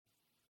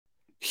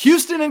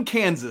Houston and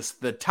Kansas,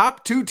 the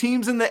top two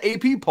teams in the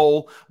AP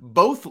poll,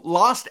 both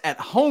lost at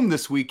home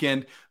this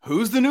weekend.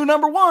 Who's the new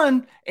number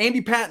one? Andy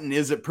Patton,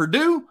 is it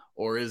Purdue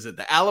or is it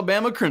the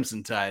Alabama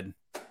Crimson Tide?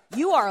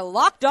 You are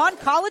Locked On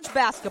College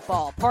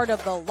Basketball, part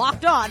of the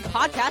Locked On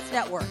Podcast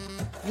Network.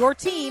 Your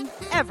team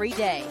every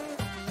day.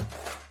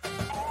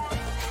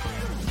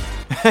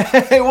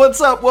 Hey, what's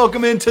up?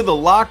 Welcome into the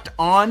Locked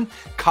On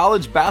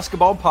College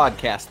Basketball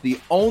Podcast, the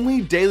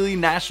only daily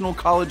national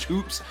college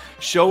hoops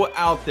show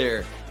out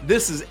there.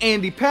 This is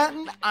Andy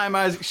Patton. I'm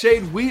Isaac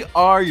Shade. We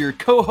are your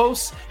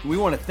co-hosts. We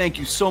want to thank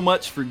you so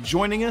much for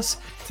joining us.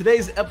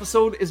 Today's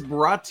episode is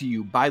brought to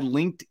you by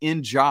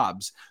LinkedIn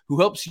Jobs, who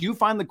helps you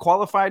find the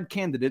qualified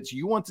candidates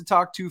you want to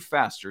talk to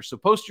faster. So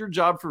post your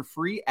job for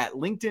free at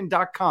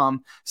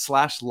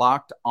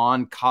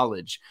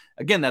linkedin.com/lockedoncollege.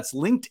 Again, that's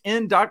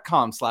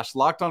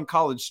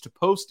linkedin.com/lockedoncollege to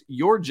post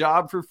your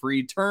job for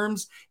free.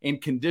 Terms and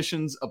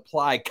conditions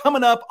apply.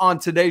 Coming up on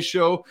today's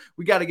show,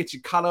 we got to get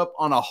you caught up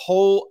on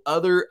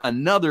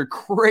another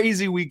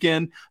crazy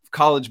weekend of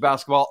college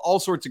basketball. All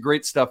sorts of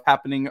great stuff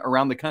happening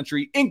around the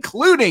country,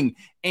 including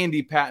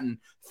Andy Patton.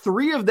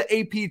 3 of the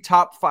AP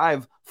top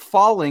 5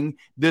 falling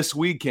this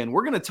weekend.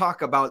 We're going to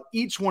talk about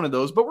each one of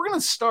those, but we're going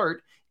to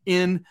start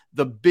in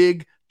the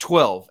Big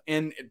 12.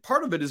 And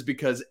part of it is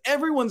because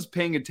everyone's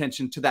paying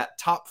attention to that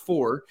top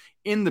 4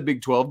 in the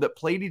Big 12 that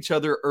played each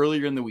other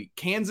earlier in the week.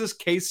 Kansas,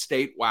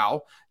 K-State,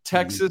 wow,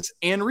 Texas,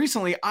 and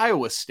recently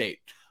Iowa State.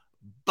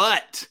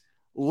 But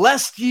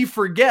lest ye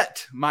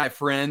forget, my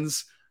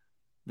friends,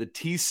 the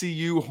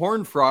TCU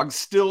Horned Frogs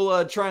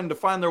still trying to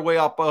find their way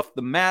up off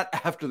the mat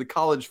after the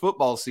college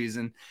football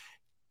season.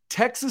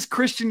 Texas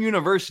Christian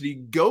University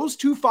goes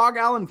to Fog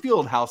Allen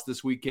Fieldhouse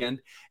this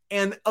weekend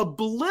and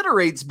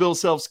obliterates Bill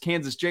Self's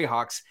Kansas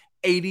Jayhawks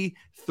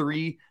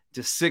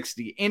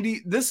 83-60.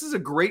 Andy, this is a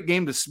great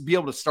game to be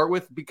able to start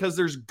with because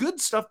there's good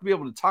stuff to be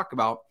able to talk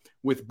about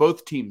with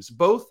both teams.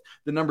 Both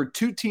the number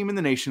 2 team in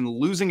the nation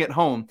losing at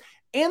home,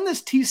 and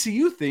this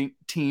TCU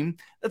team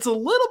that's a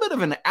little bit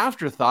of an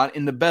afterthought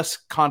in the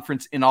best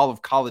conference in all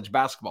of college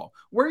basketball.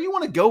 Where do you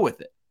want to go with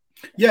it?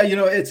 Yeah,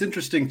 it's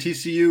interesting.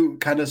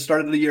 TCU kind of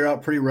started the year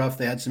out pretty rough.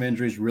 They had some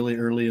injuries really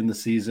early in the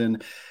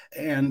season.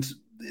 And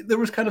there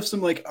was kind of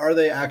some are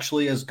they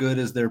actually as good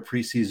as their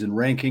preseason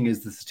ranking?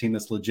 Is this a team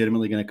that's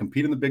legitimately going to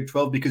compete in the Big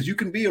 12? Because you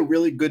can be a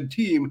really good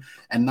team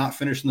and not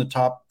finish in the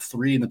top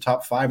 3, in the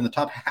top 5, in the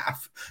top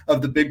half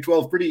of the Big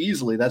 12 pretty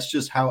easily. That's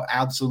just how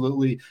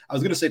absolutely, I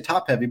was going to say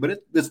top heavy, but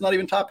it's not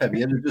even top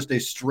heavy. It's just a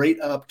straight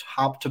up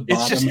top to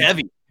bottom. It's just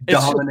heavy.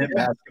 Dominant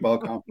basketball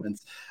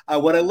conference.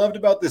 What I loved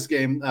about this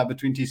game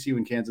between TCU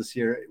and Kansas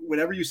here,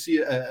 whenever you see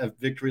a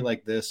victory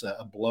like this,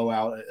 a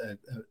blowout, an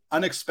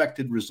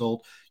unexpected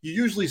result, you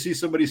usually see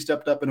somebody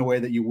stepped up in a way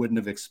that you wouldn't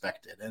have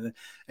expected.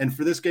 And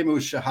for this game, it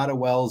was Shahada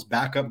Wells,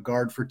 backup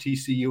guard for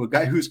TCU, a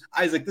guy who's,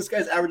 Isaac, this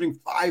guy's averaging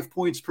 5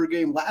 points per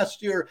game.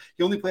 Last year,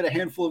 he only played a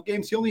handful of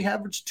games. He only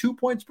averaged 2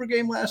 points per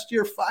game last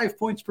year, 5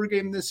 points per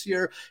game this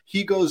year.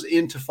 He goes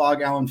into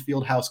Fog Allen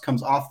Fieldhouse,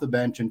 comes off the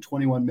bench in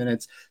 21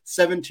 minutes,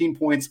 17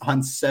 points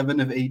on 7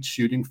 of 8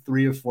 shooting,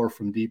 3 of 4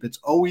 from deep. It's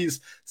always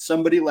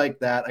somebody like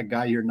that, a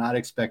guy you're not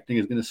expecting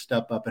is going to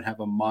step up and have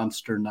a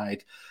monster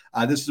night.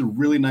 This is a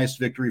really nice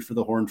victory for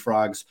the Horned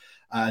Frogs,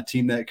 a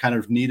team that kind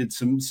of needed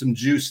some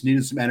juice,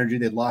 needed some energy.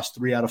 They'd lost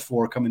 3 out of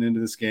 4 coming into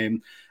this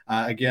game.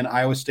 Again,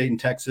 Iowa State and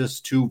Texas,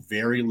 2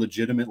 very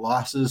legitimate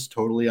losses,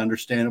 totally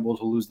understandable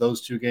to lose those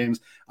 2 games.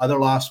 Other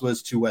loss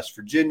was to West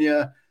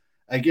Virginia.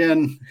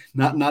 Again,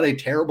 not a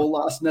terrible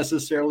loss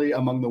necessarily,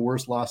 among the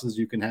worst losses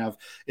you can have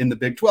in the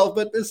Big 12,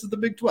 but this is the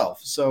Big 12.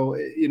 So,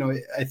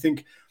 I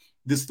think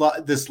this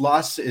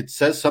loss, it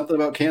says something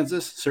about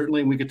Kansas,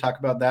 certainly, and we could talk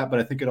about that, but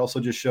I think it also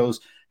just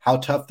shows how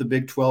tough the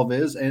Big 12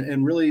 is,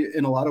 and really,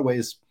 in a lot of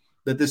ways,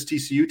 that this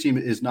TCU team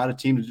is not a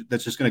team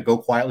that's just going to go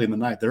quietly in the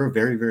night. They're a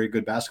very, very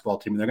good basketball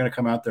team, and they're going to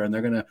come out there and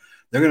they're going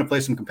to play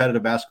some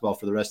competitive basketball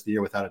for the rest of the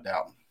year without a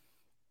doubt.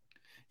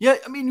 Yeah,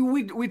 I mean,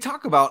 we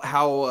talk about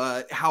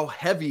how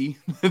heavy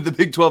the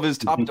Big 12 is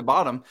top to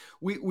bottom.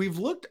 We've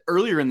looked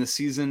earlier in the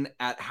season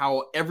at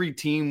how every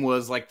team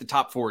was like the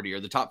top 40 or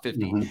the top 50.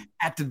 Mm-hmm.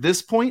 At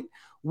this point,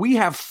 we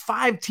have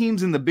 5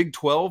 teams in the Big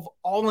 12,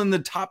 all in the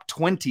top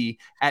 20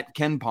 at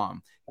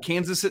KenPom.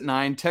 Kansas at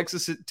 9,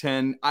 Texas at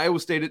 10, Iowa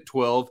State at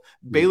 12,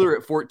 Baylor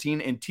at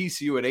 14, and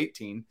TCU at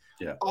 18.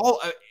 Yeah,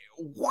 all.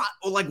 What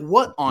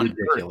on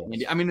earth?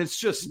 I mean, it's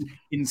just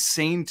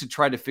insane to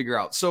try to figure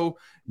out. So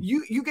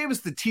you gave us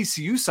the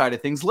TCU side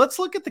of things. Let's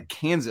look at the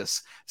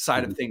Kansas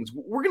side of things.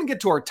 We're going to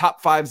get to our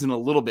top 5s in a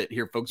little bit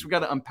here, folks. We got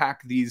to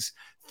unpack these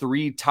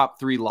top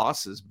 3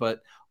 losses.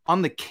 But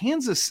on the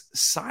Kansas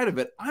side of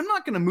it, I'm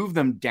not going to move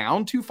them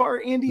down too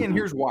far, Andy, and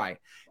here's why.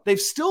 They've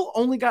still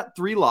only got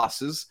 3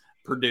 losses: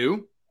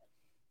 Purdue,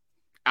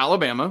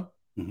 Alabama,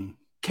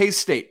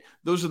 K-State.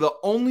 Those are the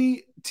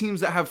only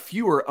teams that have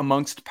fewer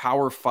amongst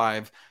Power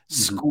 5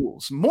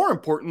 schools. More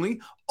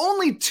importantly,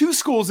 only 2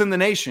 schools in the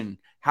nation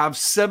have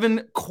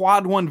 7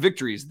 quad 1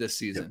 victories this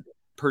season.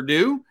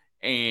 Purdue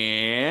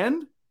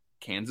and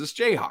Kansas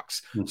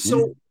Jayhawks.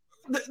 So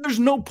there's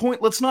no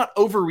point. Let's not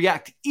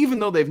overreact, even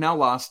though they've now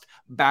lost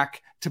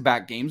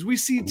back-to-back games. We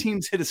see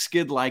teams hit a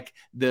skid like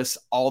this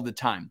all the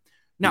time.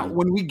 Now,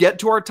 when we get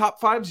to our top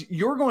fives,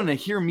 you're going to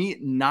hear me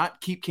not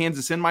keep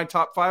Kansas in my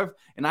top five,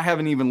 and I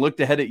haven't even looked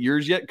ahead at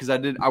yours yet because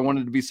I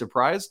wanted to be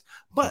surprised.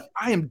 But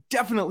I am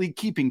definitely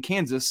keeping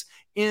Kansas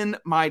in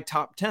my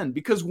top 10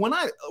 because when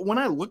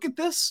I look at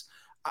this,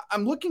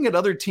 I'm looking at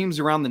other teams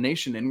around the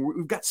nation, and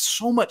we've got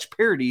so much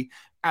parity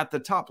at the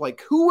top.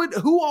 Like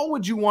who all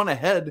would you want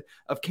ahead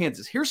of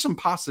Kansas? Here's some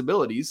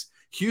possibilities: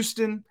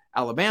 Houston,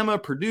 Alabama,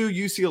 Purdue,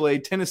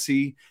 UCLA,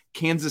 Tennessee,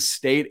 Kansas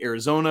State,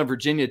 Arizona,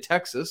 Virginia,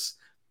 Texas.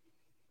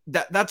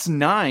 That's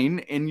 9,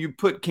 and you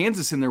put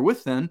Kansas in there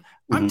with them.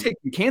 I'm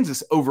taking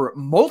Kansas over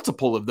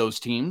multiple of those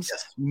teams,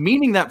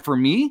 meaning that for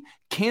me,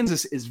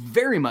 Kansas is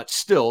very much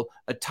still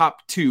a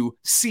top 2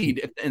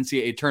 seed if the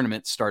NCAA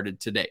tournament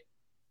started today.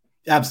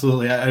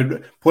 Absolutely.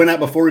 I'd point out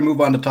before we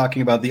move on to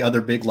talking about the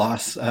other big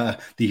loss, the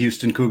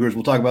Houston Cougars,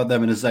 we'll talk about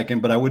them in a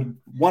second, but I would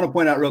want to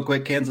point out real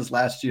quick, Kansas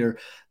last year,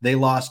 they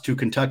lost to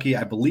Kentucky.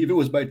 I believe it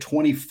was by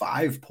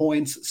 25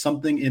 points,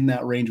 something in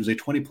that range. It was a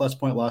 20-plus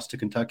point loss to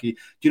Kentucky. Do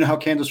you know how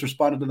Kansas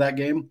responded to that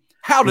game?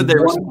 How did they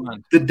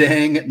respond? The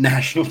dang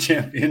national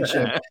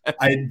championship.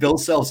 Bill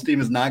Self's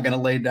team is not going to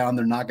lay down.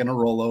 They're not going to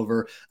roll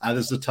over.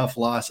 This is a tough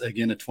loss.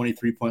 Again, a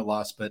 23-point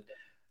loss, but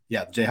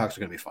yeah, the Jayhawks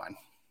are going to be fine.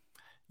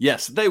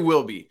 Yes, they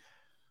will be.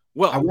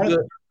 Well,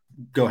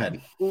 go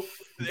ahead.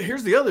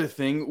 Here's the other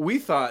thing. We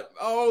thought,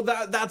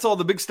 that's all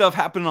the big stuff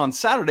happening on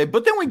Saturday.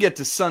 But then we get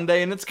to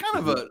Sunday, and it's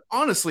kind of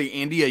honestly,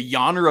 Andy, a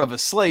yawner of a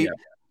slate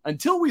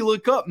until we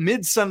look up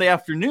mid-Sunday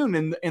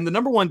afternoon, and the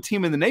number 1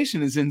 team in the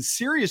nation is in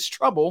serious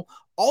trouble,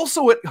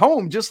 also at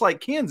home, just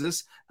like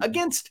Kansas,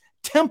 against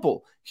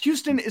Temple.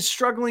 Houston is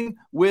struggling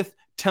with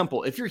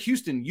Temple. If you're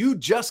Houston, you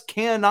just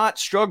cannot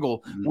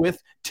struggle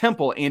with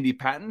Temple, Andy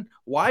Patton.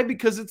 Why?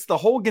 Because it's the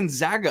whole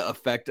Gonzaga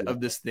effect of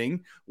this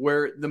thing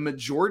where the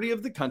majority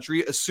of the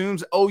country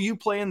assumes, you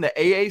play in the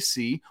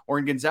AAC, or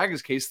in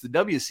Gonzaga's case, the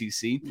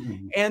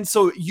WCC. And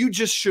so you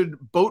just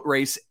should boat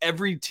race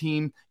every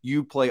team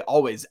you play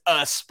always,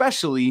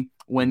 especially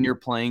when you're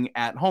playing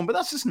at home. But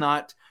that's just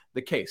not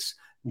the case.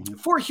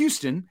 For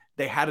Houston,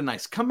 they had a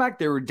nice comeback.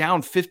 They were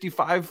down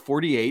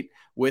 55-48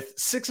 with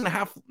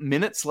 6.5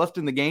 minutes left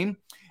in the game.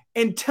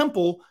 And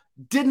Temple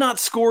did not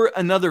score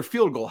another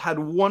field goal, had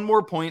one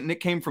more point, and it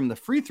came from the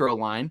free throw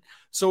line.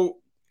 So,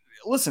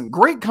 listen,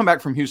 great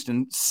comeback from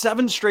Houston.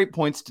 7 straight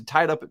points to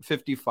tie it up at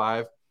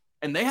 55.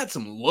 And they had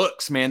some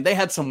looks, man. They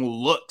had some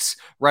looks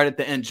right at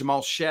the end.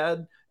 Jamal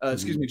Shead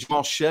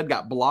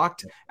got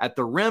blocked at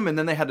the rim, and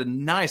then they had a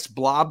nice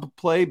blob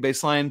play,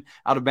 baseline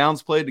out of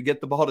bounds play to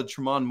get the ball to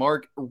Tremont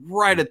Mark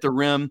right at the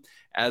rim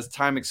as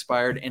time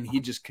expired, and he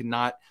just could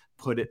not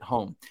put it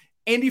home.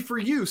 Andy, for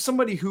you,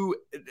 somebody who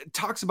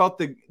talks about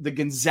the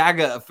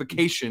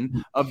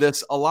Gonzaga-ification of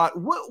this a lot,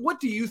 what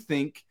do you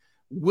think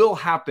will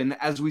happen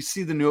as we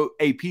see the new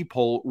AP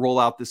poll roll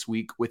out this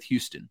week with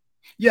Houston?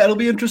 Yeah, it'll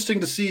be interesting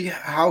to see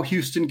how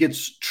Houston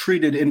gets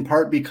treated, in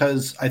part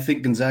because I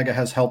think Gonzaga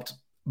has helped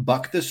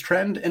buck this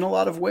trend in a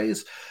lot of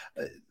ways.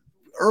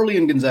 Early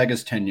in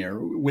Gonzaga's tenure,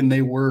 when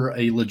they were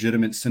a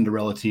legitimate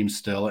Cinderella team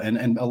still,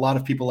 and a lot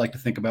of people like to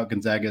think about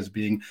Gonzaga as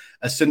being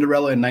a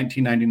Cinderella in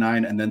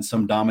 1999 and then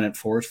some dominant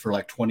force for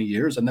like 20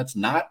 years, and that's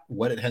not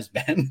what it has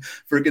been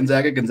for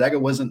Gonzaga. Gonzaga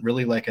wasn't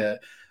really like a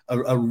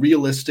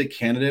realistic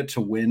candidate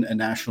to win a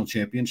national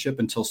championship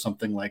until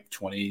something like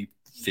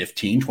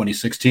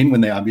 2016, when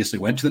they obviously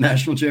went to the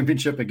national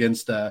championship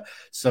against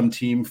some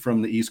team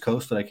from the East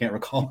Coast that I can't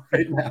recall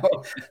right now.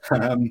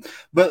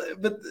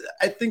 But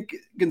I think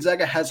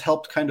Gonzaga has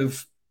helped kind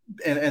of,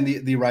 and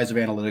the rise of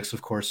analytics,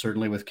 of course,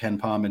 certainly with Ken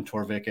Pom and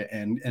Torvik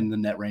and the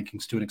net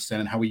rankings to an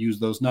extent, and how we use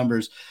those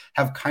numbers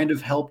have kind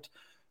of helped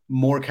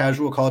more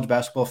casual college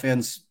basketball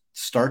fans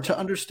start to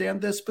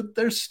understand this. But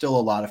there's still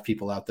a lot of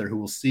people out there who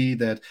will see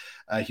that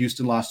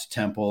Houston lost to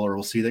Temple, or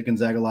will see that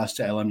Gonzaga lost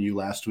to LMU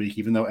last week,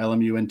 even though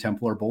LMU and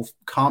Temple are both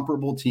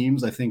comparable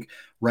teams. I think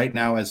right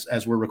now,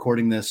 as we're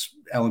recording this,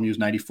 LMU is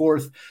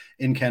 94th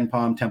in Ken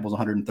Pom, Temple's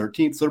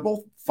 113th. So they're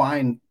both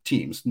fine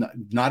teams,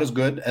 not as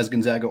good as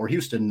Gonzaga or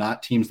Houston,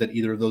 not teams that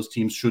either of those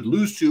teams should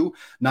lose to,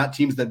 not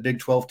teams that Big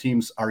 12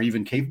 teams are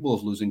even capable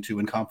of losing to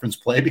in conference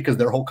play, because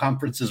their whole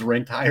conference is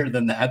ranked higher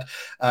than that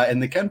in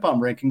the Ken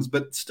Pom rankings,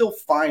 but still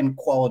fine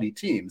quality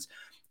teams.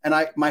 And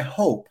my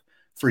hope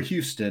for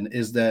Houston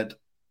is that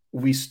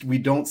we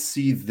don't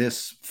see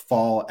this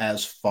fall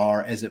as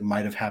far as it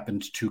might have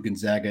happened to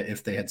Gonzaga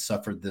if they had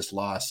suffered this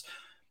loss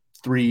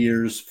 3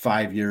 years,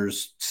 5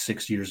 years,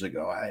 6 years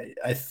ago.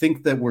 I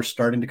think that we're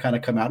starting to kind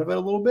of come out of it a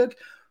little bit,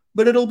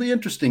 but it'll be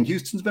interesting.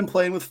 Houston's been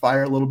playing with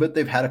fire a little bit.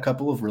 They've had a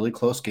couple of really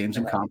close games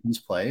in conference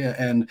play,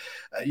 and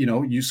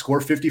you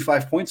score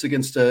 55 points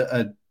against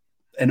an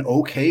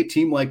okay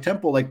team like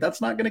Temple, like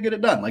that's not going to get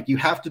it done. Like you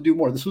have to do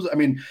more.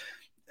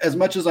 As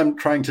much as I'm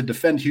trying to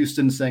defend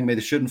Houston, saying they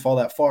shouldn't fall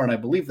that far, and I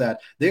believe that,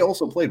 they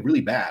also played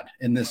really bad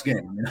in this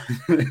game.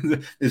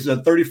 It's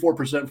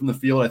 34% from the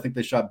field. I think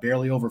they shot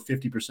barely over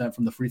 50%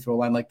 from the free throw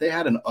line. Like they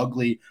had an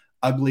ugly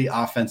ugly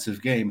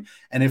offensive game.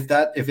 And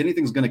if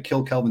anything's going to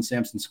kill Kelvin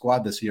Sampson's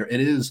squad this year, it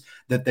is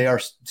that they are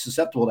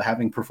susceptible to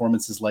having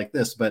performances like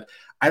this. But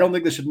I don't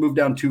think they should move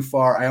down too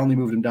far. I only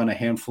moved them down a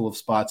handful of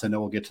spots. I know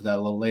we'll get to that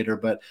a little later,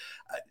 but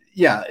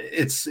yeah,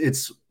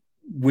 it's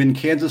when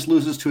Kansas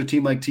loses to a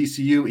team like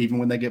TCU, even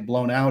when they get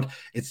blown out,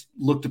 it's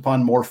looked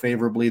upon more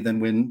favorably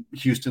than when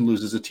Houston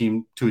loses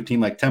to a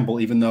team like Temple,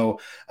 even though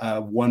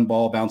one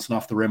ball bouncing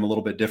off the rim a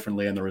little bit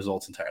differently and the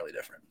result's entirely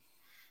different.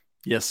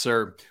 Yes,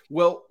 sir.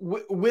 Well,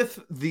 with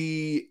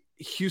the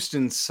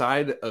Houston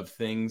side of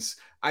things,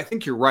 I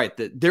think you're right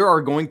that there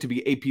are going to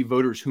be AP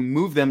voters who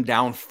move them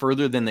down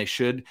further than they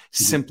should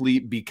simply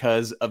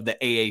because of the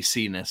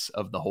AAC-ness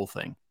of the whole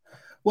thing.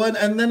 Well,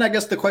 and then I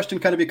guess the question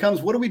kind of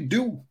becomes, what do we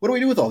do? What do we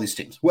do with all these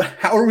teams?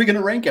 How are we going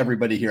to rank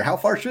everybody here? How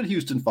far should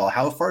Houston fall?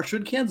 How far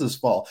should Kansas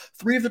fall?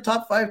 3 of the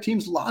top 5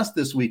 teams lost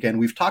this weekend.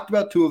 We've talked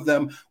about 2 of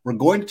them. We're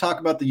going to talk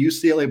about the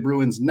UCLA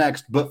Bruins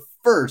next. But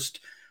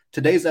first,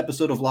 today's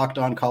episode of Locked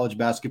On College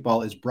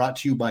Basketball is brought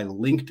to you by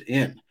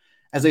LinkedIn.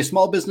 As a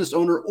small business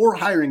owner or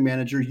hiring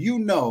manager, you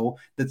know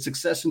that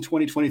success in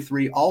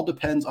 2023 all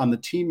depends on the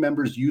team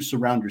members you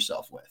surround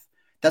yourself with.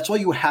 That's why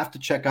you have to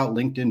check out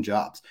LinkedIn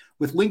Jobs.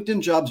 With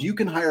LinkedIn Jobs, you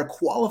can hire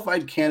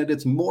qualified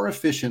candidates more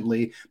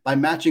efficiently by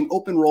matching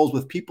open roles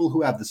with people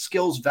who have the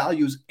skills,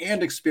 values,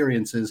 and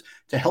experiences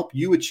to help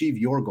you achieve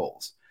your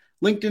goals.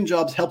 LinkedIn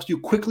Jobs helps you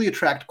quickly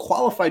attract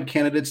qualified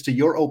candidates to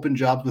your open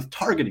jobs with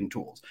targeting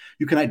tools.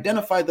 You can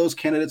identify those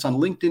candidates on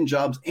LinkedIn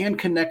Jobs and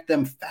connect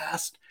them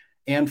fast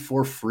and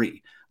for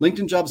free.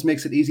 LinkedIn Jobs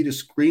makes it easy to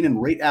screen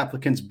and rate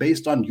applicants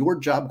based on your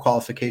job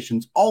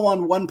qualifications, all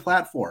on one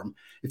platform.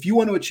 If you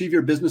want to achieve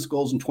your business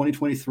goals in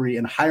 2023,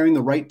 and hiring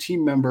the right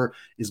team member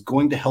is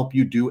going to help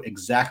you do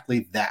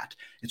exactly that.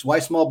 It's why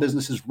small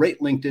businesses rate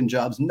LinkedIn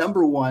Jobs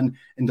 #1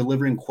 in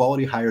delivering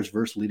quality hires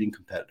versus leading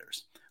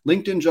competitors.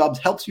 LinkedIn Jobs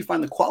helps you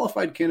find the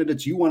qualified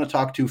candidates you want to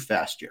talk to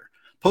faster.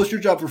 Post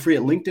your job for free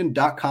at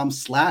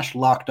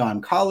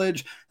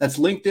linkedin.com/lockedoncollege. That's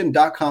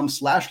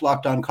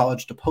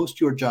linkedin.com/lockedoncollege to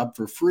post your job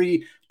for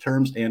free.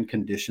 Terms and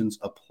conditions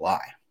apply.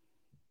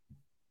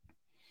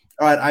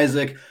 All right,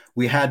 Isaac,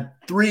 we had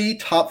 3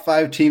 top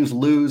 5 teams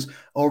lose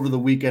over the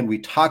weekend. We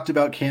talked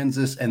about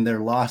Kansas and their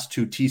loss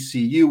to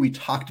TCU. We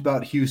talked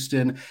about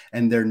Houston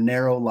and their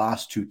narrow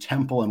loss to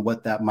Temple and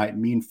what that might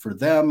mean for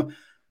them.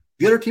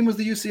 The other team was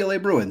the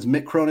UCLA Bruins.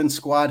 Mick Cronin's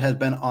squad has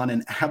been on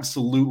an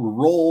absolute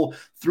roll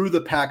through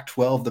the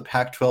Pac-12. The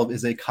Pac-12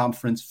 is a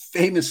conference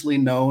famously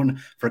known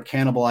for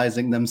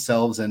cannibalizing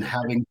themselves and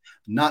having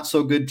not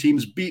so good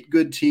teams beat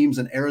good teams,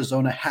 and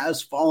Arizona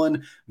has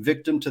fallen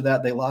victim to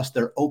that. They lost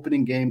their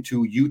opening game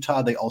to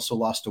Utah. They also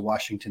lost to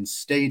Washington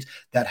State.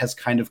 That has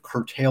kind of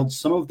curtailed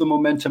some of the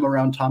momentum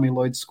around Tommy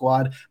Lloyd's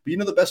squad. But you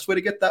know the best way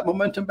to get that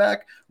momentum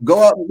back?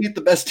 Go out and beat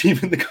the best team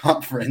in the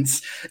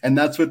conference. And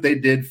that's what they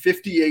did,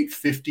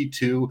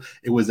 58-52.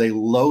 It was a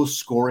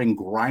low-scoring,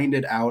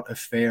 grinded-out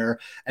affair.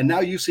 And now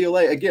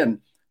UCLA,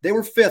 again, they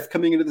were 5th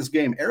coming into this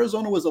game.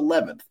 Arizona was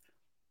 11th.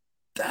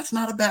 That's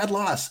not a bad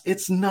loss.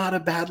 It's not a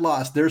bad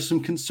loss. There's some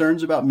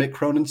concerns about Mick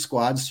Cronin's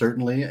squad,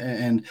 certainly,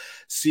 and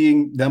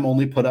seeing them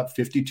only put up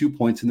 52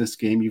 points in this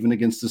game, even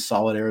against a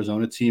solid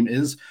Arizona team,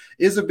 is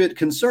a bit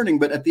concerning.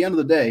 But at the end of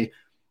the day,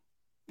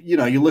 you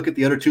know, you look at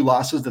the other 2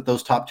 losses that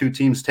those top 2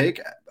 teams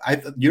take.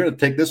 You're going to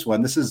take this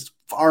one. This is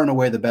far and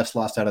away the best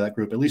loss out of that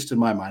group, at least in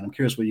my mind. I'm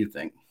curious what you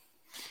think.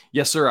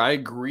 Yes, sir. I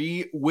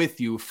agree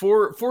with you.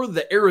 For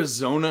the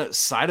Arizona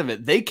side of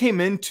it, they came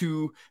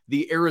into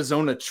the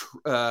Arizona,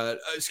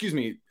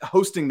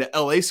 hosting the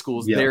LA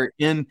schools there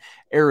in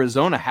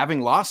Arizona,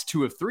 having lost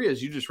 2 of 3,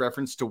 as you just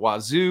referenced, to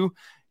Wazoo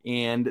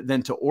and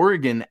then to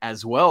Oregon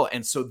as well.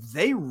 And so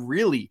they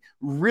really,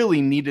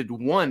 really needed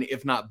one,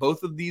 if not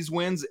both of these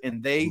wins,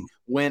 and they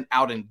went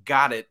out and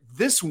got it.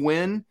 This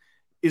win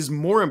is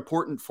more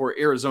important for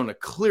Arizona,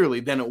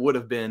 clearly, than it would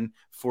have been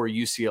for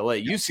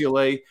UCLA.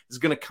 UCLA is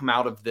going to come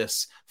out of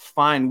this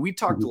fine. We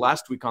talked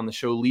last week on the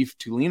show, Leaf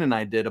Tulane and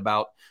I did,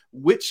 about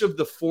which of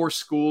the 4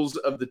 schools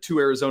of the 2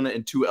 Arizona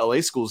and 2 LA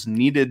schools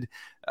needed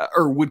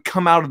or would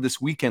come out of this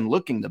weekend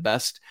looking the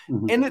best.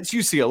 And it's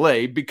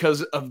UCLA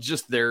because of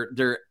just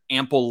their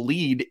ample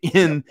lead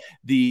in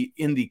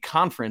the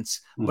conference.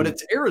 But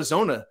it's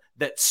Arizona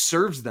that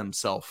serves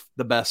themselves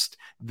the best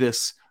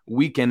this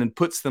weekend and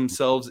puts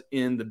themselves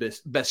in the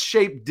best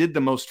shape, did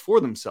the most for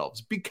themselves.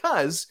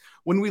 Because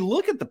when we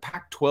look at the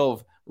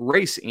Pac-12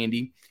 race,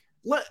 Andy,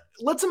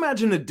 let's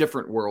imagine a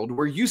different world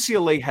where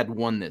UCLA had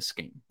won this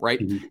game,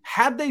 right?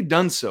 Had they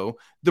done so,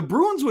 the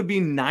Bruins would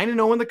be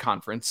 9-0 in the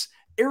conference.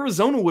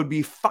 Arizona would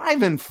be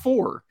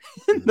 5-4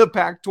 in the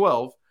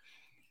Pac-12.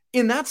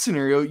 In that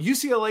scenario,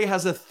 UCLA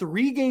has a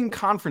 3-game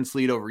conference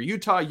lead over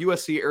Utah,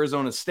 USC,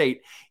 Arizona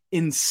State.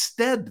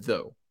 Instead,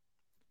 though,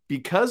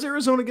 because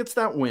Arizona gets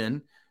that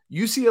win,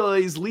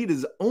 UCLA's lead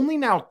is only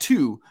now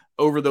 2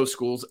 over those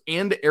schools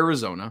and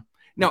Arizona.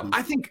 Now,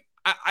 I think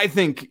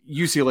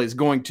UCLA is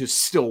going to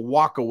still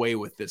walk away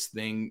with this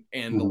thing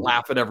and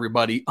laugh at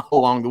everybody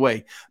along the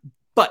way.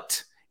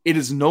 But it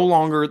is no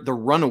longer the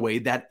runaway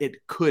that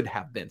it could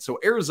have been. So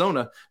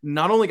Arizona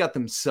not only got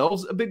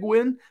themselves a big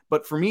win,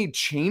 but for me,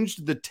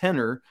 changed the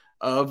tenor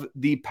of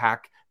the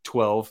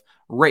Pac-12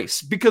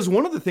 race. Because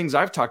one of the things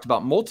I've talked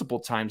about multiple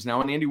times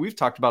now, and Andy, we've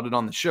talked about it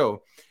on the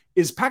show,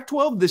 is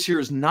Pac-12 this year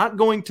is not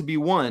going to be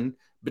won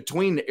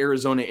between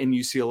Arizona and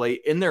UCLA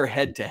in their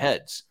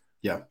head-to-heads.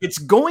 Yeah. It's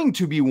going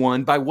to be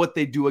won by what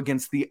they do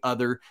against the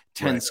other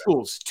 10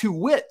 schools. To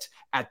wit,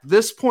 at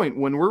this point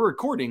when we're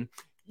recording,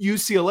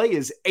 UCLA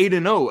is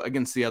 8-0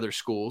 against the other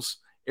schools.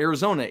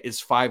 Arizona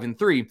is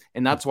 5-3,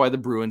 and that's why the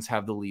Bruins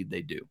have the lead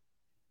they do.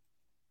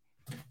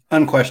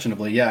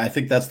 Unquestionably, yeah. I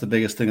think that's the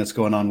biggest thing that's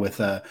going on with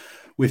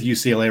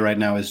UCLA right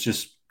now is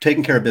just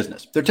taking care of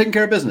business. They're taking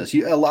care of business.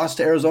 A loss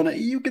to Arizona,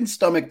 you can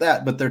stomach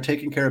that, but they're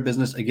taking care of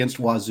business against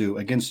Wazoo,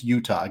 against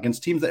Utah,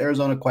 against teams that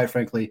Arizona, quite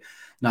frankly,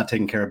 not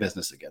taking care of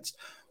business against.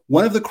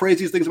 One of the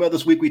craziest things about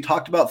this week, we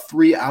talked about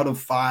 3 out of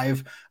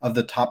 5 of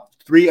the top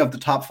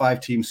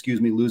 5 teams,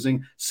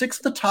 losing. 6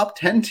 of the top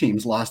 10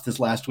 teams lost this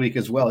last week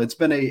as well. It's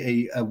been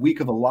a week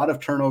of a lot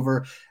of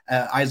turnover.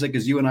 Isaac,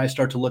 as you and I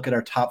start to look at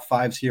our top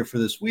 5s here for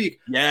this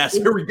week. Yes,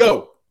 here we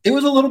go. It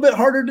was a little bit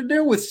harder to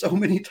do with so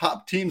many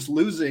top teams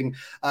losing.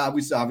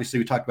 We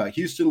talked about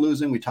Houston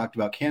losing. We talked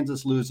about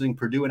Kansas losing.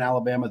 Purdue and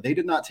Alabama, they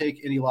did not take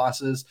any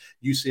losses.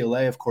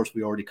 UCLA, of course,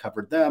 we already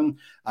covered them.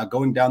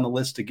 Going down the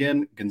list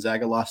again,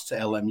 Gonzaga lost to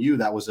LMU.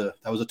 That was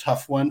a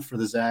tough one for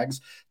the Zags.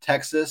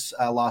 Texas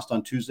lost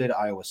on Tuesday to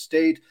Iowa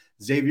State.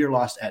 Xavier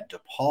lost at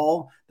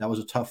DePaul. That was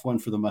a tough one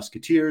for the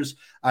Musketeers.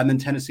 And then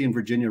Tennessee and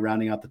Virginia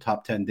rounding out the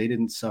top 10. They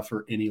didn't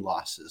suffer any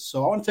losses.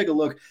 So I want to take a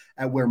look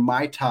at where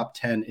my top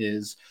 10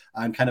 is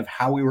and kind of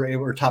how we were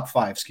able, or top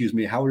 5,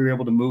 how we were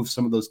able to move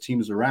some of those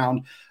teams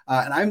around.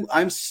 And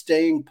I'm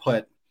staying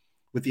put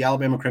with the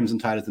Alabama Crimson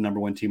Tide as the number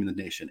 1 team in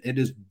the nation. It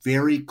is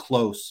very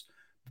close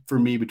for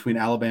me between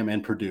Alabama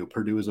and Purdue.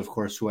 Purdue is, of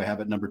course, who I have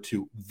at number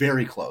 2.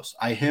 Very close.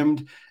 I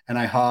hemmed and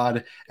I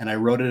hawed and I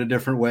wrote it a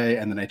different way,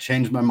 and then I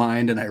changed my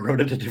mind and I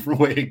wrote it a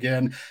different way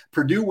again.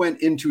 Purdue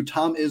went into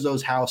Tom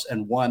Izzo's house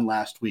and won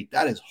last week.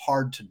 That is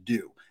hard to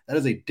do. That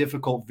is a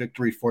difficult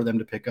victory for them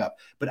to pick up.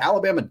 But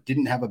Alabama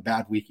didn't have a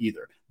bad week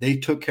either. They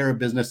took care of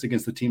business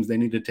against the teams they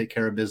needed to take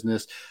care of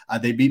business.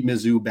 They beat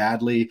Mizzou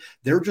badly.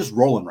 They're just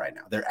rolling right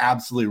now. They're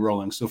absolutely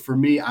rolling. So for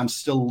me, I'm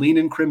still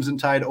leaning Crimson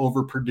Tide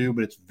over Purdue,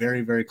 but it's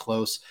very, very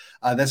close.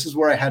 This is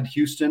where I had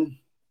Houston.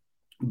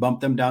 Bump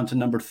them down to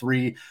number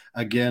 3.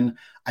 Again,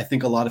 I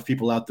think a lot of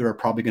people out there are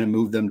probably going to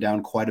move them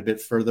down quite a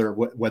bit further,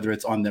 whether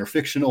it's on their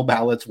fictional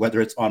ballots,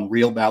 whether it's on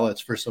real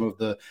ballots for some of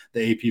the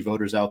AP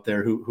voters out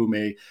there who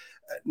may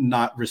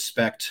not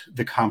respect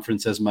the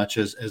conference as much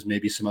as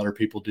maybe some other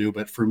people do.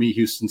 But for me,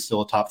 Houston's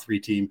still a top 3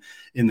 team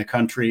in the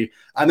country.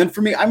 And then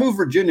for me, I move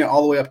Virginia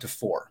all the way up to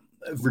 4.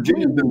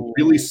 Virginia's been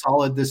really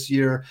solid this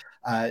year.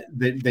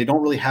 They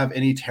don't really have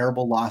any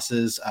terrible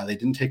losses. They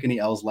didn't take any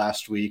L's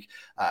last week.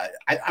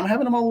 I'm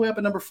having them all the way up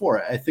at number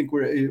 4. I think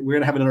we're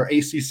going to have another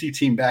ACC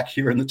team back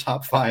here in the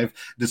top 5,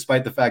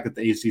 despite the fact that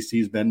the ACC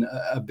has been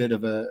a bit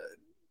of a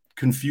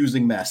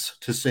confusing mess,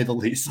 to say the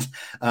least,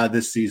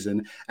 this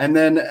season. And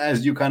then,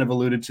 as you kind of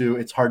alluded to,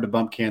 it's hard to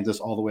bump Kansas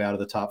all the way out of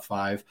the top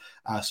 5.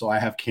 So I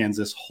have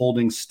Kansas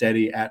holding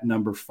steady at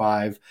number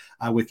 5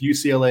 with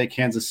UCLA,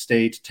 Kansas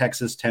State,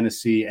 Texas,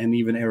 Tennessee, and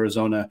even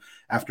Arizona.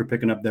 After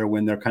picking up their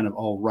win, they're kind of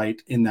all right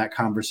in that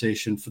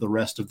conversation for the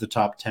rest of the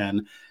top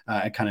 10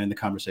 and kind of in the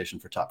conversation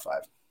for top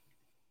 5.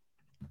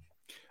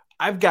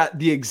 I've got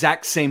the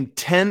exact same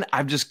 10.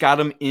 I've just got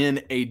them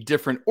in a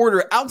different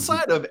order.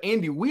 Outside of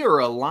Andy, we are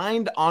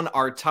aligned on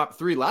our top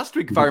 3. Last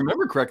week, if I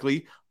remember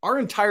correctly, our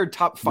entire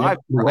top 5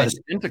 were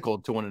identical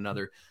to one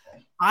another.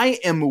 I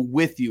am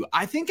with you.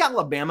 I think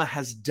Alabama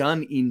has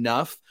done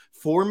enough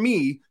for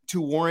me to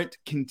warrant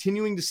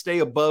continuing to stay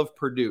above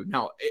Purdue.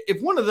 Now,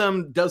 if one of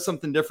them does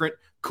something different,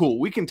 cool,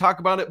 we can talk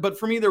about it. But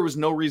for me, there was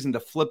no reason to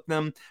flip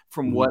them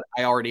from what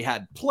I already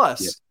had.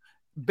 Plus,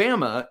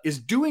 Bama is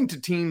doing to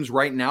teams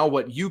right now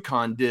what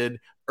UConn did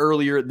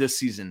earlier this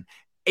season.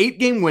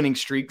 8-game winning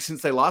streak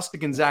since they lost to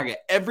Gonzaga,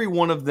 every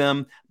one of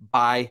them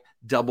by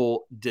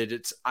double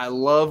digits. I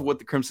love what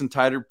the Crimson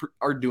Tide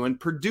are doing.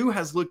 Purdue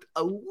has looked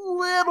a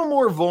little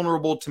more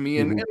vulnerable to me,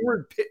 and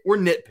we're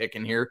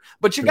nitpicking here,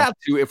 but you got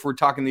to if we're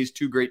talking these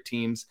 2 great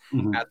teams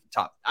at the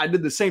top. I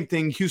did the same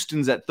thing.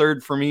 Houston's at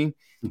 3rd for me.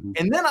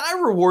 And then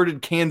I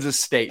rewarded Kansas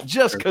State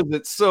just because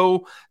it's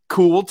so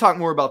cool. We'll talk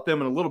more about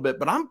them in a little bit,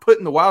 but I'm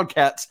putting the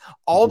Wildcats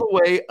all the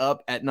way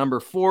up at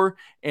number 4.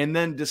 And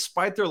then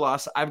despite their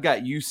loss, I've got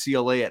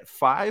UCLA at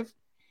 5.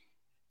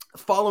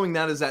 Following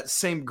that is that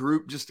same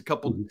group, just a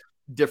couple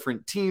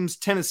different teams,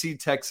 Tennessee,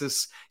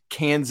 Texas,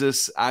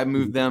 Kansas. I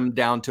moved them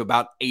down to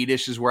about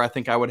 8-ish is where I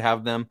think I would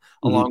have them,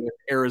 along with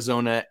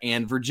Arizona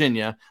and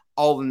Virginia,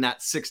 all in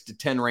that 6 to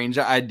 10 range.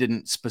 I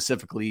didn't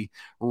specifically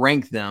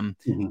rank them,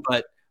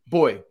 but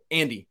boy,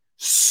 Andy,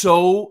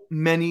 so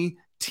many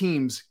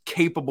teams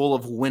capable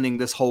of winning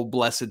this whole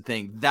blessed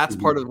thing. That's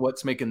part of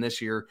what's making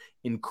this year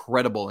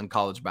incredible in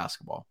college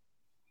basketball.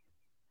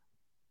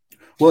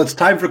 Well, it's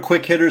time for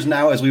quick hitters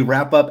now as we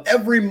wrap up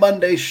every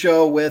Monday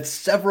show with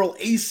several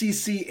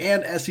ACC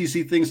and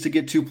SEC things to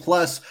get to,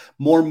 plus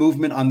more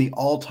movement on the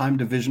all-time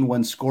Division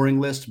I scoring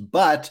list.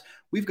 But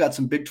we've got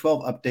some Big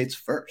 12 updates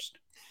first.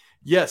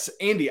 Yes,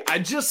 Andy, I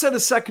just said a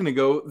second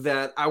ago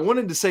that I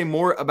wanted to say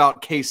more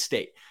about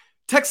K-State.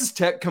 Texas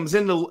Tech comes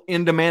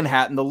into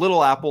Manhattan, the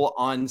Little Apple,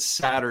 on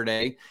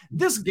Saturday.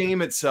 This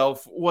game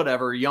itself,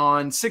 whatever,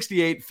 yawn,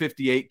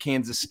 68-58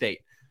 Kansas State.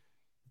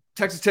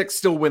 Texas Tech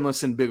still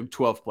winless in Big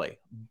 12 play.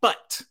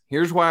 But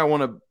here's why I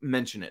want to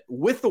mention it.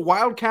 With the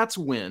Wildcats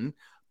win,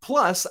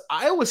 plus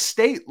Iowa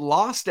State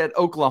lost at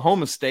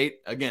Oklahoma State.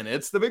 Again,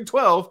 it's the Big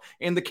 12.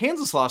 And the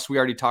Kansas loss we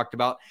already talked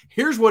about.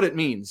 Here's what it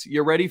means.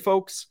 You ready,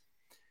 folks?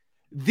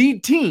 The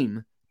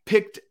team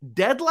picked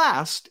dead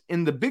last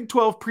in the Big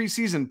 12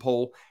 preseason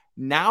poll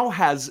now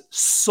has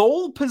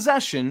sole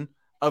possession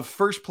of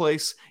first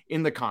place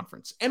in the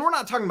conference. And we're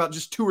not talking about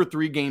just 2 or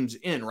 3 games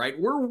in, right?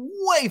 We're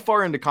way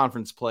far into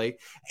conference play.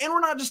 And we're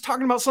not just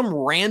talking about some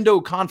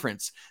rando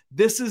conference.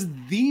 This is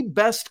the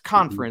best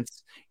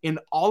conference in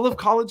all of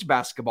college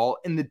basketball.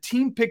 And the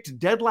team picked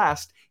dead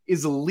last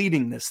is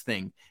leading this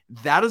thing.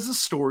 That is a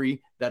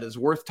story that is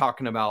worth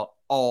talking about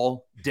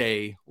all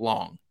day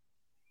long.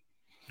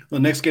 The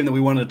next game that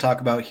we wanted to talk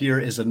about here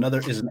is an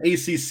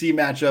ACC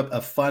matchup, a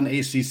fun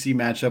ACC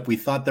matchup. We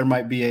thought there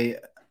might be a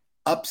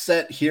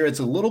upset here. It's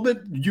a little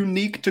bit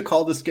unique to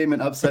call this game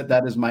an upset.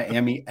 That is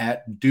Miami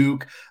at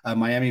Duke.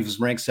 Miami was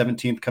ranked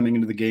 17th coming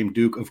into the game.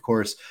 Duke, of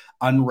course,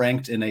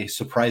 unranked in a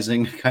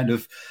surprising kind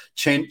of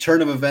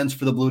turn of events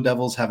for the Blue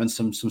Devils, having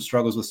some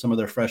struggles with some of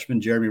their freshmen.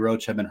 Jeremy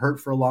Roach had been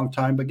hurt for a long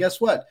time, but guess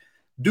what?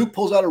 Duke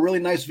pulls out a really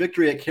nice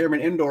victory at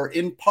Cameron Indoor,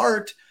 in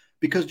part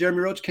because Jeremy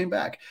Roach came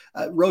back.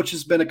 Roach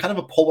has been a kind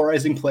of a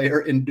polarizing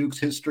player in Duke's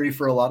history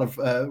for a lot of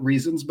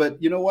reasons,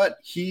 but you know what?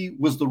 He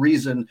was the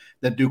reason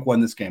that Duke won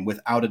this game,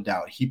 without a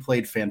doubt. He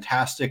played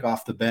fantastic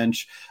off the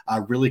bench,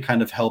 really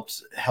kind of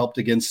helped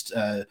against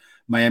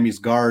Miami's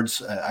guards.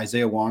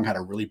 Isaiah Wong had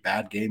a really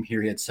bad game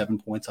here. He had 7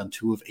 points on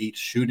 2 of 8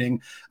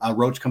 shooting.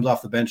 Roach comes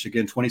off the bench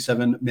again,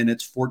 27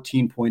 minutes,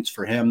 14 points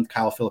for him.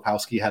 Kyle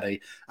Filipowski had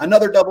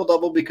another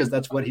double-double because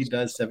that's what he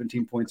does,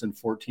 17 points and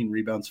 14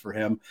 rebounds for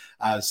him.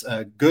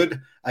 Good,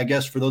 I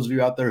guess, for those of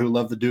you out there who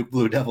love the Duke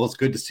Blue Devils,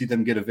 good to see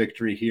them get a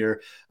victory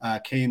here.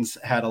 Canes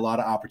had a lot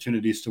of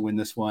opportunities to win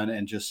this one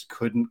and just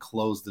couldn't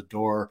close the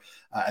door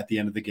at the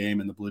end of the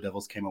game, and the Blue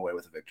Devils came away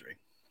with a victory.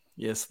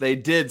 Yes, they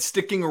did.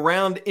 Sticking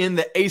around in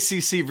the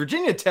ACC,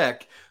 Virginia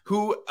Tech,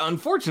 who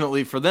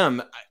unfortunately for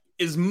them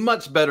is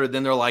much better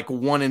than their 1-6,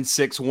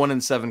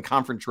 1-7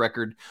 conference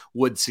record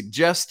would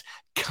suggest,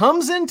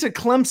 comes into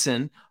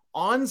Clemson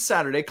on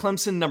Saturday.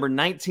 Clemson, number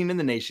 19 in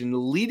the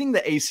nation, leading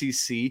the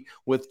ACC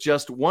with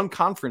just 1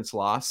 conference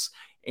loss.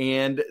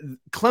 And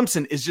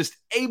Clemson is just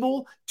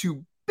able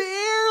to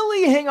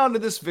barely hang on to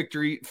this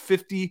victory,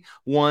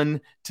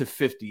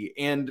 51-50.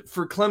 And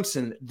for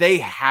Clemson, they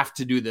have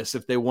to do this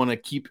if they want to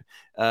keep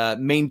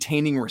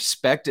maintaining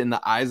respect in the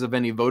eyes of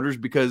any voters,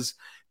 because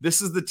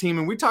this is the team,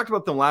 and we talked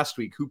about them last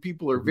week, who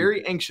people are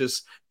very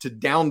anxious to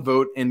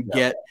downvote and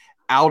get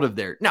out of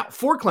there. Now,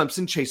 for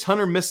Clemson, Chase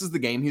Hunter misses the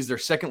game. He's their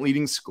second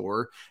leading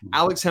scorer.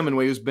 Alex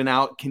Hemingway, who's been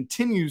out,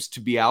 continues to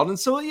be out. And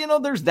so,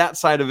 there's that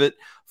side of it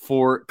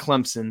for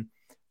Clemson.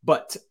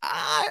 But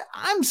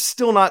I'm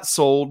still not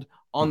sold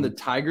on the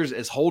Tigers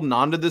as holding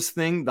on to this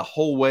thing the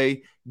whole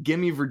way. Give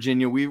me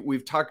Virginia.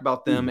 We've talked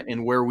about them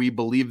and where we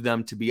believe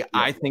them to be. Yeah.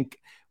 I think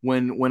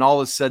when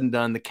all is said and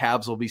done, the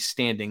Cavs will be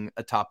standing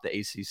atop the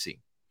ACC.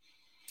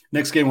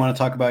 Next game I want to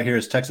talk about here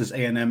is Texas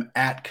A&M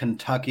at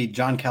Kentucky.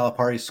 John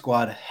Calipari's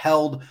squad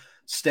held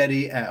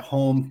steady at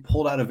home,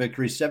 pulled out a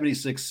victory,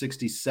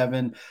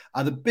 76-67.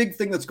 The big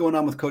thing that's going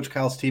on with Coach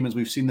Cal's team is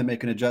we've seen them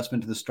make an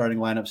adjustment to the starting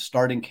lineup,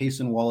 starting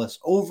Cason Wallace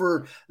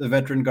over the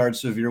veteran guard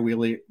Severe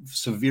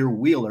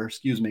Wheeler,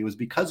 it was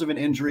because of an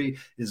injury.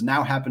 It has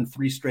now happened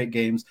 3 straight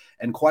games,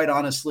 and quite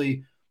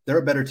honestly, they're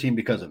a better team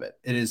because of it.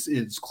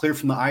 It's clear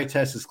from the eye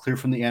test. It's clear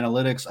from the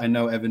analytics. I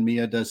know Evan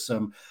Mia does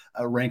some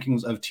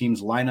rankings of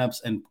teams'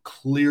 lineups, and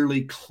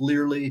clearly,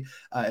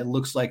 it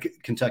looks like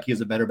Kentucky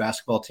is a better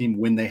basketball team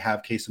when they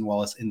have Cason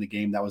Wallace in the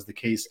game. That was the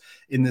case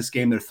in this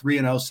game. They're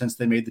 3-0 since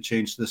they made the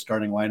change to the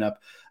starting lineup.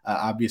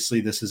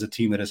 Obviously, this is a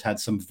team that has had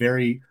some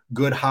very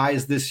good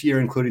highs this year,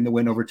 including the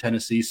win over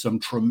Tennessee, some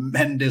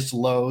tremendous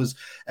lows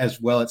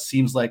as well. It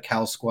seems like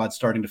Cal's squad's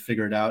starting to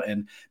figure it out,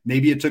 and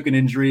maybe it took an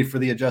injury for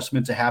the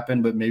adjustment to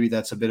happen, but maybe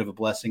that's a bit of a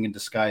blessing in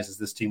disguise, as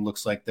this team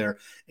looks like they're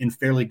in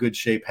fairly good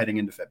shape heading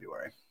into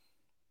February.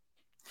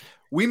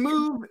 We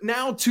move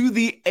now to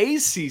the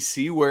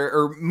ACC,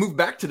 move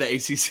back to the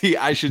ACC,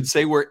 I should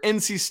say, where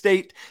NC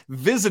State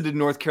visited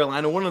North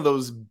Carolina, one of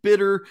those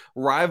bitter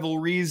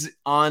rivalries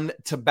on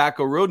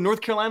Tobacco Road.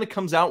 North Carolina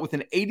comes out with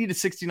an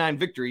 80-69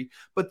 victory,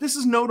 but this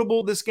is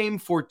notable, this game,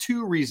 for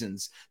 2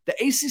 reasons.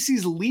 The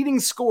ACC's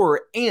leading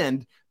scorer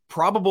and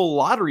probable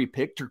lottery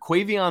pick,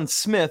 Terquavion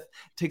Smith,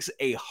 takes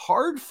a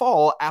hard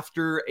fall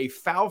after a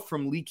foul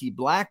from Leaky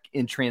Black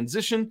in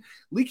transition.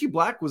 Leaky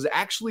Black was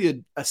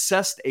actually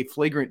assessed a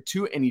flagrant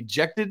 2 and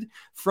ejected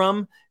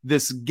from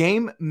this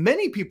game.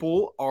 Many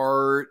people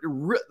are,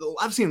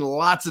 I've seen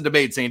lots of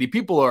debates, Andy.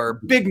 People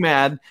are big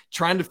mad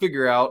trying to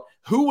figure out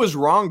who was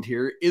wronged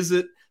here. Is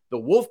it the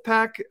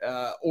Wolfpack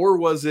or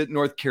was it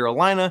North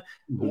Carolina?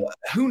 Mm-hmm.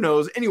 Who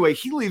knows? Anyway,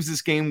 he leaves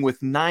this game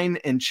with 9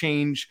 and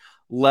change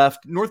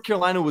left. North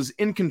Carolina was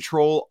in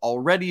control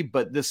already,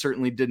 but this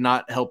certainly did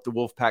not help the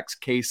Wolfpack's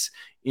case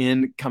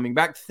in coming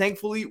back.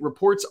 Thankfully,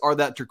 reports are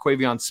that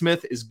Terquavion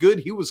Smith is good.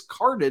 He was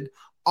carted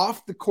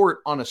off the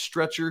court on a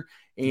stretcher,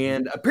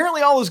 and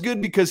apparently all is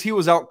good because he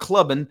was out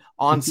clubbing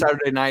on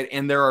Saturday night,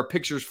 and there are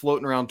pictures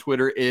floating around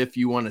Twitter if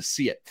you want to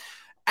see it.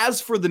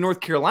 As for the North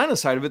Carolina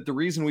side of it, the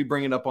reason we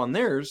bring it up on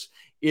theirs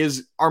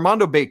is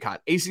Armando Bacot,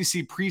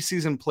 ACC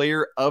preseason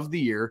player of the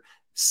year,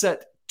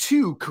 set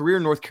 2 career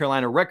North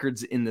Carolina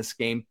records in this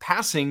game,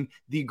 passing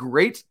the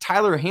great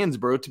Tyler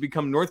Hansbrough to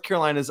become North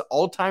Carolina's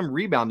all-time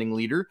rebounding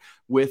leader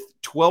with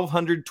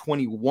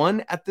 1,221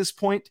 at this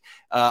point.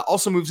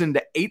 Also moves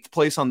into 8th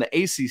place on the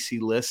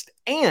ACC list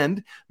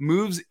and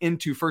moves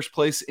into first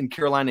place in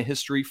Carolina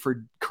history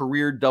for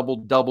career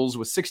double-doubles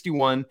with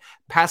 61,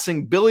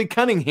 passing Billy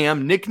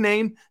Cunningham,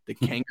 nicknamed the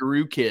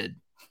Kangaroo Kid.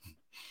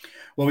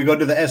 Well, we go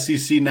to the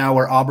SEC now,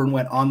 where Auburn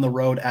went on the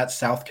road at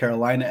South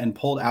Carolina and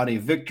pulled out a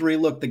victory.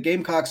 Look, the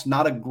Gamecocks,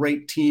 not a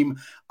great team.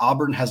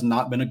 Auburn has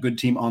not been a good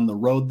team on the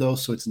road, though,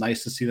 so it's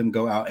nice to see them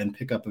go out and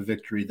pick up a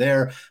victory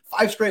there.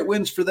 5 straight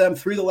wins for them.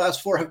 3 of the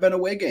last 4 have been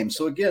away games.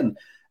 So, again,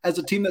 as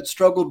a team that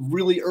struggled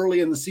really early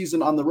in the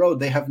season on the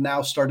road, they have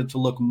now started to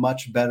look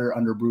much better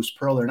under Bruce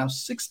Pearl. They're now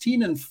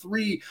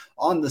 16-3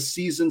 on the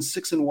season,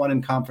 6-1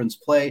 in conference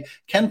play.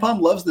 Ken Pom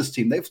loves this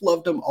team. They've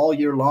loved them all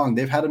year long.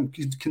 They've had them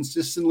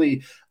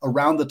consistently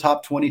around the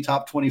top 20,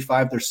 top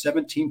 25. They're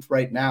 17th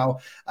right now.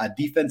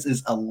 Defense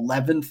is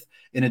 11th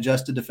in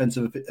adjusted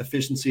defensive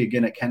efficiency.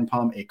 Again, at Ken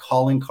Pom, a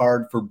calling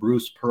card for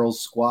Bruce Pearl's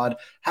squad.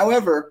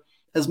 However,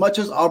 as much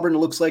as Auburn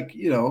looks like,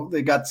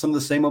 they got some of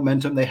the same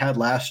momentum they had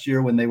last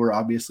year when they were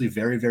obviously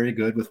very, very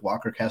good with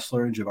Walker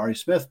Kessler and Jabari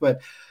Smith, but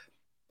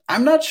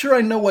I'm not sure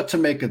I know what to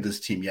make of this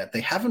team yet. They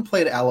haven't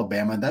played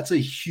Alabama. That's a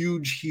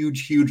huge,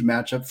 huge, huge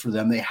matchup for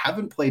them. They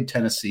haven't played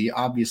Tennessee,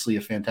 obviously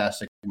a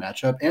fantastic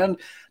matchup, and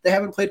they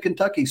haven't played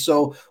Kentucky.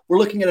 So we're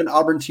looking at an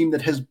Auburn team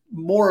that has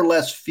more or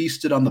less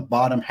feasted on the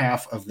bottom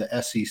half of the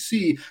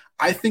SEC.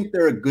 I think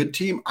they're a good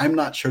team. I'm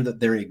not sure that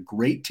they're a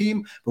great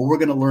team, but we're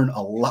going to learn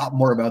a lot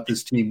more about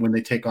this team when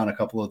they take on a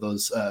couple of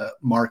those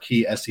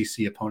marquee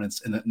SEC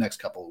opponents in the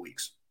next couple of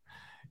weeks.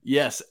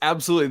 Yes,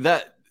 absolutely.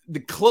 The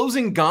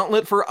closing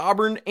gauntlet for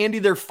Auburn, Andy,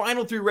 their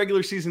final 3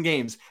 regular season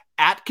games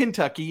at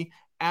Kentucky,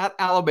 at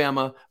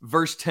Alabama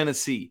versus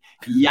Tennessee.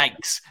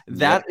 Yikes.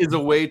 That is a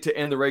way to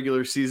end the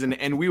regular season,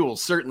 and we will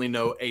certainly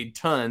know a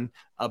ton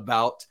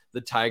about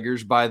the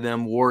Tigers by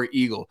them War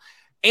Eagle.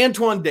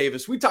 Antoine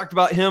Davis, we talked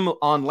about him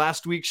on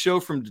last week's show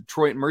from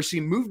Detroit Mercy,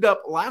 moved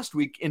up last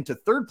week into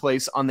 3rd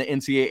place on the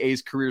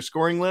NCAA's career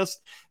scoring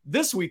list.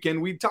 This weekend,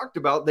 we talked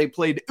about they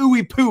played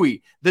Ooey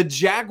Pooey, the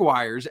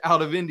Jaguars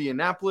out of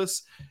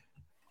Indianapolis.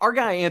 Our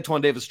guy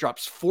Antoine Davis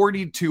drops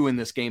 42 in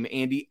this game,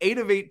 Andy, 8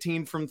 of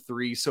 18 from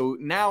 3. So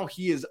now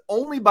he is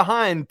only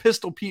behind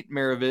Pistol Pete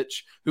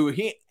Maravich, who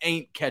he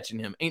ain't catching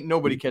him. Ain't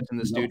nobody catching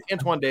this dude.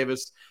 Antoine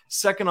Davis,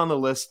 2nd on the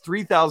list,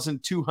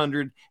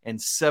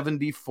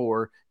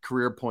 3,274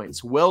 career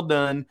points. Well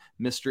done,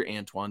 Mr.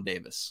 Antoine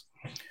Davis.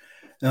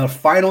 Now, the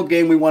final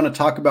game we want to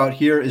talk about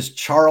here is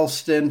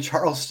Charleston.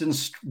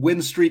 Charleston's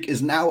win streak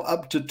is now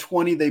up to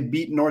 20. They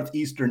beat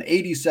Northeastern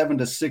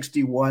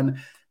 87-61.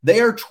 They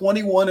are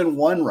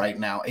 21-1 right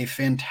now, a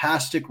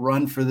fantastic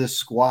run for this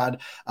squad.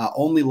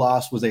 Only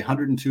loss was a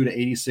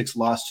 102-86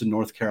 loss to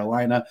North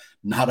Carolina.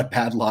 Not a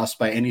bad loss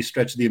by any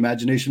stretch of the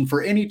imagination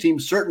for any team.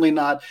 Certainly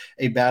not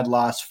a bad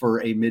loss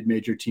for a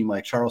mid-major team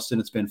like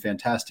Charleston. It's been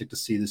fantastic to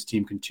see this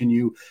team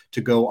continue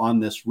to go on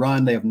this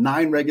run. They have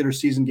 9 regular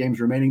season games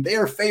remaining. They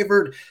are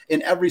favored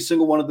in every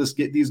single one of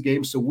these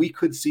games, so we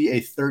could see a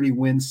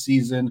 30-win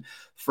season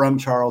from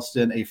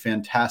Charleston, a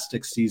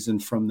fantastic season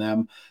from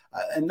them.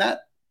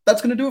 That's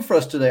going to do it for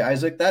us today,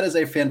 Isaac. That is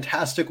a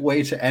fantastic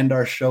way to end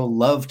our show.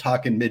 Love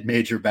talking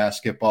mid-major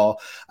basketball.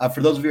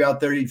 For those of you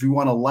out there, if you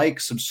want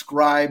to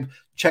subscribe,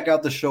 check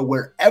out the show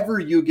wherever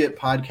you get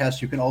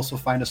podcasts. You can also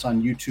find us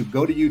on YouTube.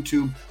 Go to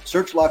YouTube,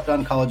 search Locked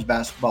On College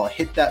Basketball,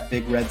 hit that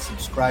big red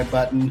subscribe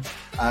button.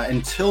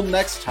 Until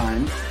next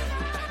time,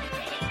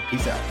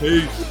 peace out.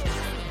 Peace.